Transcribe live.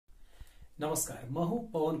नमस्कार, म हुँ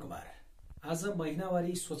पवन कुमार। आज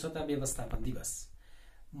महिनावारी स्वच्छता व्यवस्थापन दिवस।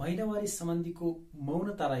 महिनावारी सम्बन्धीको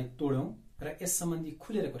मौनतालाई तोडौं र यस सम्बन्धी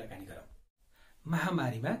खुलेर कुराकानी गरौं।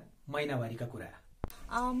 महामारीमा महिनावारीका कुरा।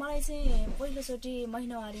 मलाई चाहिँ पहिलोचोटि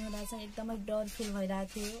महिनावारी हुँदा चाहिँ एकदमै डर फिल भइरहेको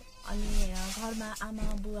थियो। अनि घरमा आमा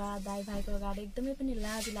बुवा दाइ भाइको अगाडि एकदमै पनि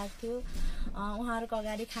लाज लाग्थ्यो। उहाँहरूको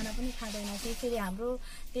अगाडि खाना पनि खाँदैन थिए। फेरि हाम्रो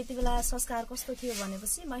त्यति बेला संस्कार कस्तो थियो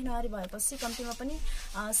भनेपछि महिनावारी भएपछि कम्तीमा पनि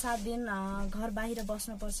 7 दिन घर बाहिर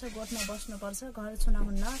बस्नुपर्छ, गोठमा बस्नुपर्छ, घर छुन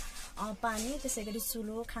हुन्न, पानी त्यसै गरी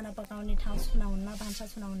चुलो खाना पकाउने ठाउँ छुन हुन्न, भान्सा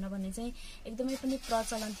छुन हुन्न भन्ने चाहिँ एकदमै पनि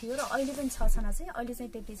प्रचलन थियो र अहिले पनि छ छना चाहिँ अहिले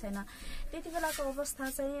चाहिँ त्यति छैन। त्यति बेलाको अवस्था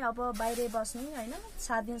चाहिँ अब बाहिरै बस्ने हैन,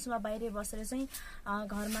 7 दिनसम्म बाहिरै बसेर चाहिँ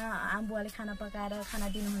घरमा आमाबुवाले खाना पकाएर खाना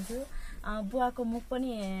दिनुहुन्थ्यो। बुवाको मुख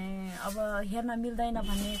पनि अब हेर्न मिल्दैन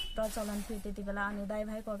भन्ने प्रचलन थियो त्यति बेला। अनि दाइ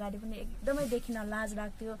भाइको अगाडि पनि एकदमै देखिन लाज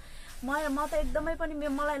लाग्थ्यो। म त एकदमै पनि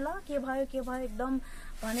मलाई ल के भयो एकदम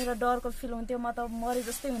भनेर डरको फिल हुन्थ्यो। म त मरे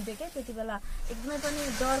जस्तै हुन्थ्यो क्या त्यति बेला। एकदमै पनि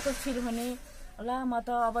डरको फिल हुने, ल म त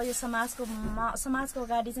अब यो समाजको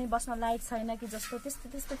अगाडि चाहिँ बस्न लायक छैन कि जस्तो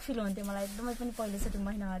त्यस्तो फिल हुन्थ्यो मलाई एकदमै पनि पहिलोचोटि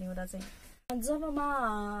महिनावारी हुँदा चाहिँ। जब म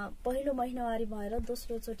पहिलो महिनावारी भएर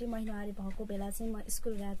दोस्रो चोटि महिनावारी भएको बेला चाहिँ म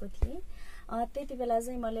स्कुल गएको थिएँ। त्यति बेला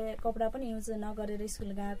चाहिँ मैले कपडा पनि युज नगरेर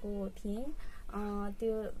स्कुल गएको थिएँ।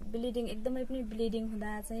 त्यो ब्लिडिङ एकदमै पनि ब्लिडिङ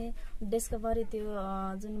हुँदा चाहिँ डेस्कभरि त्यो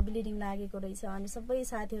जुन ब्लिडिङ लागेको रहेछ। अनि सबै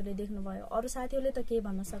साथीहरूले देख्नुभयो। अरू साथीहरूले त केही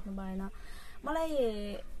भन्न सक्नु भएन। मलाई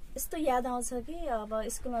यस्तो याद आउँछ कि अब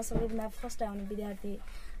स्कुलमा सबैभन्दा फर्स्ट आउने विद्यार्थी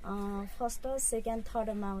फर्स्ट, सेकेन्ड,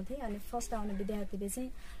 थर्डमा आउँथे। अनि फर्स्ट आउने विद्यार्थीले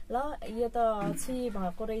चाहिँ ल यो त छि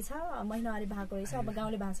भएको रहेछ, महिनावारी भएको रहेछ, अब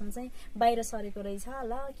गाउँले भाषामा चाहिँ बाहिर सरेको रहेछ,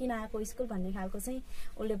 ल किन आएको स्कुल भन्ने खालको चाहिँ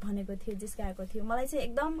उसले भनेको थियो, जिस्काएको थियो। मलाई चाहिँ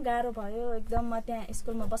एकदम गाह्रो भयो। एकदम म त्यहाँ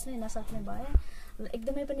स्कुलमा बस्नै नसक्ने भएँ।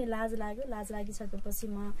 एकदमै पनि लाज लाग्यो। लाज लागिसकेपछि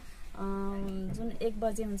म जुन 1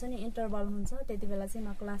 बजे हुन्छ नि इन्टरभल हुन्छ, त्यति बेला चाहिँ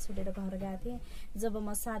म क्लास छुटेर घर गएको थिएँ। जब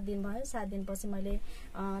म 7 दिन भयो, 7 दिनपछि मैले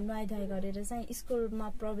नुहाइधुवाइ गरेर चाहिँ स्कुलमा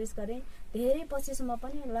प्रवेश गरेँ। धेरै पछिसम्म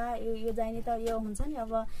पनि ला यो जाइने त यो हुन्छ नि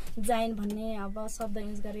अब जाइन भन्ने अब शब्द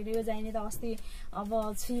युज गरेर यो जाइने त अस्ति अब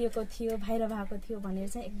छुइएको थियो, बाहिर भएको थियो भनेर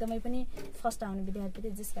चाहिँ एकदमै पनि फर्स्ट आउने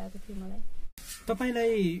विद्यार्थीले जिस्काएको थियो मलाई।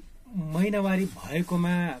 तपाईलाई महिनावारी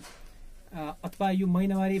भएकोमा अथवा यो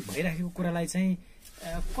महिनावारी भइराखेको कुरालाई चाहिँ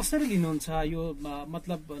कसरी लिनुहुन्छ? यो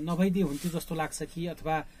मतलब नभइदिए हुन्थ्यो जस्तो लाग्छ कि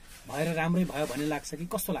अथवा भएर राम्रै भयो भन्ने लाग्छ कि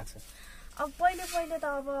कस्तो लाग्छ? अब पहिले त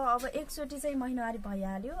अब एकचोटि चाहिँ महिनावारी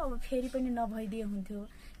भइहाल्यो। अब फेरि पनि नभइदिए हुन्थ्यो।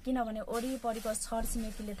 किनभने वरिपरिको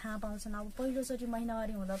छरछिमेकीले थाहा पाउँछन्। अब पहिलोचोटि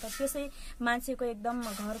महिनावारी हुँदा त त्यसै मान्छेको एकदम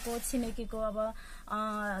घरको छिमेकीको अब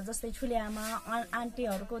जस्तै ठुले आमा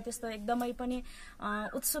आन्टीहरूको त्यस्तो एकदमै पनि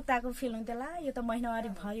उत्सुकताको फिल हुन्थ्यो। ला यो त महिनावारी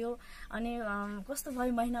भयो अनि कस्तो भयो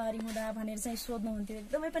महिनावारी हुँदा भनेर चाहिँ सोध्नुहुन्थ्यो।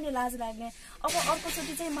 एकदमै पनि लाज लाग्ने। अब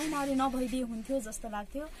अर्कोचोटि चाहिँ महिनावारी नभइदिए हुन्थ्यो जस्तो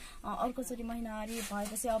लाग्थ्यो। अर्कोचोटि महिनावारी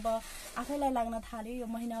भएपछि अब आफैलाई लाग्न थाल्यो यो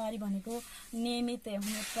महिनावारी भनेको नियमित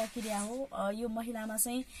हुने प्रक्रिया हो, यो महिलामा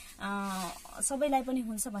चाहिँ सबैलाई पनि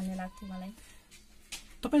हुन्छ भन्ने लाग्थ्यो मलाई।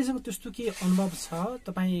 तपाईसँग त्यस्तो के अनुभव छ?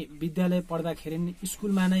 तपाईँ विद्यालय पढ्दाखेरि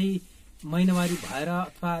स्कुलमा नै महिनावारी भएर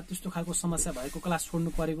अथवा त्यस्तो खालको समस्या भएको, क्लास छोड्नु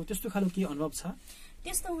परेको, त्यस्तो खालको के अनुभव छ?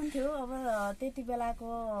 त्यस्तो हुन्थ्यो। अब त्यति बेलाको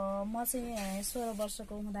म चाहिँ 16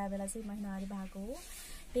 वर्षको हुँदा बेला चाहिँ महिनावारी भएको हो।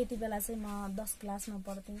 त्यति बेला चाहिँ म 10 क्लासमा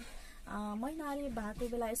पढ्थेँ। महिनावारी भएको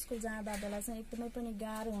बेला स्कुल जाँदा बेला चाहिँ एकदमै पनि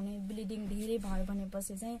गाह्रो हुने, ब्लिडिङ धेरै भयो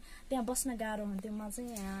भनेपछि चाहिँ त्यहाँ बस्न गाह्रो हुन्थ्यो। म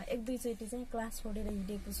चाहिँ 1-2 चोटि चाहिँ क्लास छोडेर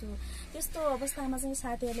हिँडेको छु। त्यस्तो अवस्थामा चाहिँ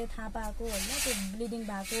साथीहरूले थाहा पाएको होइन, त्यो ब्लिडिङ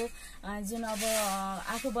भएको जुन अब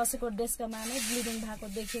आफू बसेको डेस्कमा नै ब्लिडिङ भएको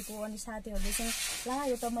देखेको। अनि साथीहरूले चाहिँ ला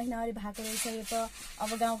यो त महिनावारी भएको रहेछ, यो त अब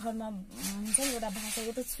गाउँघरमा हुन्छ नि एउटा भाषा,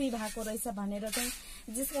 यो त छुई भएको रहेछ भनेर चाहिँ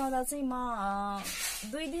जिस्काउँदा चाहिँ म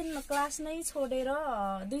 2 दिन क्लास नै छोडेर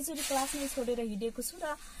 2 चोटि क्लास नै छोडेर हिँडेको छु।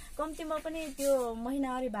 र कम्तीमा पनि त्यो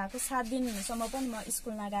महिनावारी भएको 7 दिनसम्म पनि म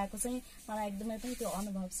स्कुल नगएको चाहिँ मलाई एकदमै पनि त्यो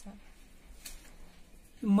अनुभव छ।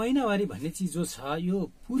 महिनावारी भन्ने चिज जो छ यो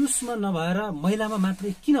पुरुषमा नभएर महिलामा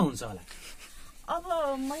मात्रै किन हुन्छ होला? अब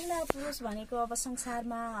महिला पुरुष भनेको अब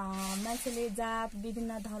संसारमा मान्छेले जात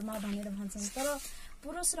विभिन्न धर्म भनेर भन्छन्, तर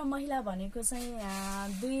पुरुष र महिला भनेको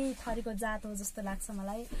चाहिँ 2 थरीको जात हो जस्तो लाग्छ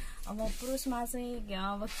मलाई। अब पुरुषमा चाहिँ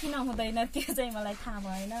अब किन हुँदैन त्यो चाहिँ मलाई थाहा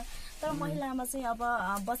भएन। तर महिलामा चाहिँ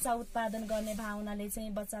अब बच्चा उत्पादन गर्ने भावनाले चाहिँ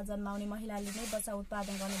बच्चा जन्माउने महिलाले नै बच्चा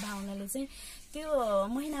उत्पादन गर्ने भावनाले चाहिँ त्यो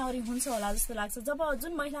महिनावारी हुन्छ होला जस्तो लाग्छ। जब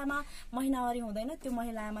जुन महिलामा महिनावारी हुँदैन त्यो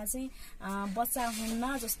महिलामा चाहिँ बच्चा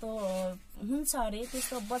हुन्न जस्तो हुन्छ अरे,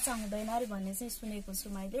 त्यस्तो बच्चा हुँदैन अरे भन्ने चाहिँ सुनेको छु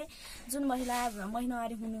मैले। जुन महिला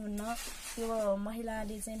महिनावारी हुनुहुन्न त्यो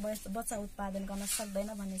महिलाले चाहिँ बच्चा उत्पादन गर्न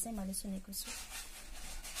सक्दैन भन्ने चाहिँ मैले सुनेको छु।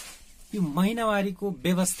 यो महिनावारीको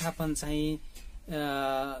व्यवस्थापन चाहिँ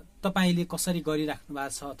तपाईले कसरी गरिराख्नु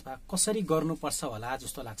भएको छ अथवा कसरी गर्नुपर्छ होला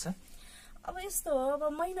जस्तो लाग्छ? अब यस्तो हो, अब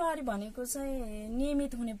महिनावारी भनेको चाहिँ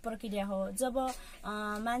नियमित हुने प्रक्रिया हो। जब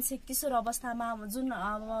मान्छे किशोर अवस्थामा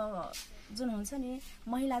जुन हुन्छ नि,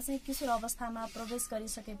 महिला चाहिँ किशोर अवस्थामा प्रवेश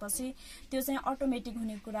गरिसकेपछि त्यो चाहिँ अटोमेटिक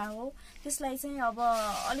हुने कुरा हो। त्यसलाई चाहिँ अब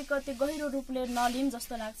अलिकति गहिरो रूपले नलिन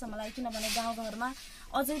जस्तो लाग्छ मलाई, किनभने गाउँघरमा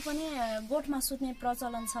अझै पनि गोठमा सुत्ने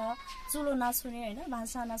प्रचलन छ, चुलो नछुने होइन,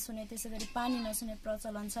 भान्सा नछुने, त्यसै गरी पानी नछुने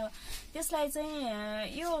प्रचलन छ। त्यसलाई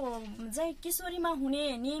चाहिँ यो चाहिँ किशोरीमा हुने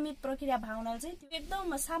नियमित प्रक्रिया भावना चाहिँ त्यो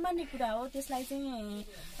एकदम सामान्य कुरा हो। त्यसलाई चाहिँ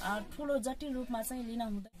ठुलो जटिल रूपमा चाहिँ लिन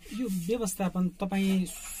हुँदैन। यो व्यवस्थापन तपाईँ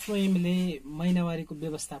स्वयंले महिनावारीको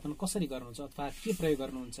व्यवस्थापन कसरी गर्नुहुन्छ अथवा के प्रयोग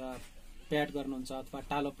गर्नुहुन्छ? प्याड गर्नुहुन्छ अथवा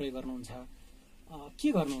टालो प्रयोग गर्नुहुन्छ?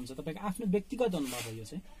 के गर्नुहुन्छ? तपाईँको आफ्नो व्यक्तिगत अनुभव हो यो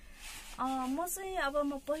चाहिँ? म चाहिँ अब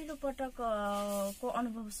म पहिलो पटक को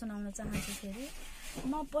अनुभव सुनाउन चाहन्छु। फेरि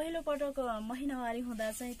म पहिलो पटक महिनावारी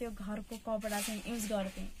हुँदा चाहिँ त्यो घरको कपडा चाहिँ युज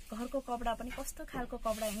गर्थेँ। घरको कपडा पनि कस्तो खालको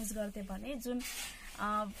कपडा युज गर्थेँ भने जुन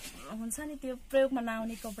हुन्छ नि त्यो प्रयोगमा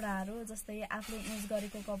नआउने कपडाहरू, जस्तै आफूले युज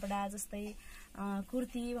गरेको कपडा, जस्तै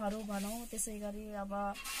कुर्तीहरू भनौँ, त्यसै गरी अब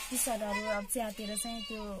टी सर्टहरू अब च्यातेर चाहिँ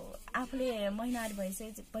त्यो आफूले महिनावारी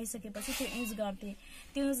भइसकेपछि त्यो युज गर्थेँ।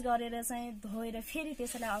 त्यो युज गरेर चाहिँ धोएर फेरि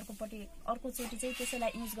त्यसैलाई अर्कोचोटि चाहिँ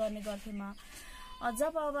त्यसैलाई युज गर्ने गर्थेँ म।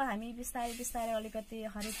 जब अब हामी बिस्तारै बिस्तारै अलिकति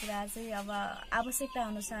हरेक कुरा चाहिँ अब आवश्यकता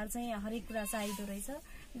अनुसार चाहिँ हरेक कुरा चाहिँदो रहेछ,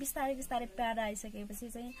 बिस्तारै बिस्तारै प्याड आइसकेपछि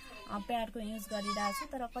चाहिँ प्याडको युज गरिरहेको छु।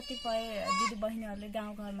 तर कतिपय दिदीबहिनीहरूले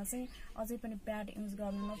गाउँघरमा चाहिँ अझै पनि प्याड युज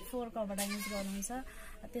गर्नुहुन्न, फ्लोर कपडा युज गर्नुहुन्छ।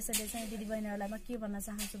 त्यसैले चाहिँ दिदीबहिनीहरूलाई म के भन्न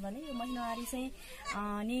चाहन्छु भने यो महिनावारी चाहिँ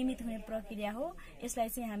नियमित हुने प्रक्रिया हो। यसलाई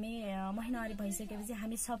चाहिँ हामी महिनावारी भइसकेपछि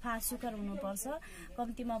हामी सफा सुग्घर हुनुपर्छ,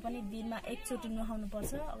 कम्तीमा पनि दिनमा एकचोटि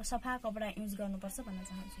नुहाउनुपर्छ, अब सफा कपडा युज गर्नुपर्छ भन्न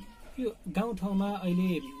चाहन्छु। यो गाउँठाउँमा अहिले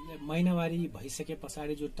महिनावारी भइसके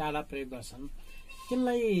पछाडि जो टाला प्रयोग गर्छन्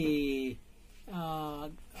त्यसलाई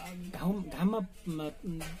घाममा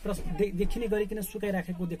देखिने गरिकन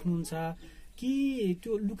सुकाइराखेको देख्नुहुन्छ कि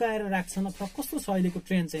त्यो लुकाएर राख्छन् अथवा कस्तो छ अहिलेको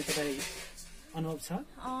ट्रेन्ड चाहिँ तपाईँ अनुभव छ?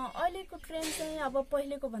 अहिलेको ट्रेन्ड चाहिँ अब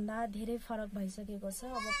पहिलेको भन्दा धेरै फरक भइसकेको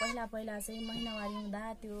छ। अब पहिला चाहिँ महिनावारी हुँदा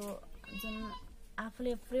त्यो जुन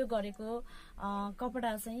आफूले प्रयोग गरेको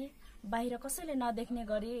कपडा चाहिँ बाहिर कसैले नदेख्ने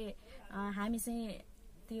गरी हामी चाहिँ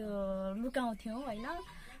त्यो लुकाउँथ्यौँ होइन।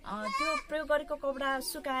 त्यो प्रयोग गरेको कपडा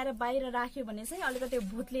सुकाएर बाहिर राख्यो भने चाहिँ अलिकति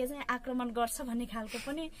भूतले चाहिँ आक्रमण गर्छ भन्ने खालको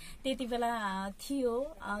पनि त्यति बेला थियो,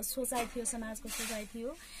 सोचाइ थियो, समाजको सोचाइ थियो।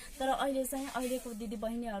 तर अहिले चाहिँ अहिलेको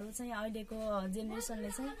दिदीबहिनीहरू चाहिँ अहिलेको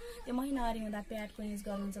जेनेरेसनले चाहिँ त्यो महिनावारी हुँदा प्याडको युज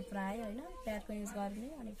गर्नुहुन्छ प्राय होइन, प्याडको युज गर्ने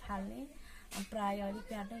अनि फाल्ने प्राय अहिले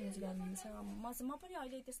प्याड नै युज गर्नुहुन्छ। म पनि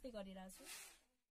अहिले त्यस्तै गरिरहेको छु।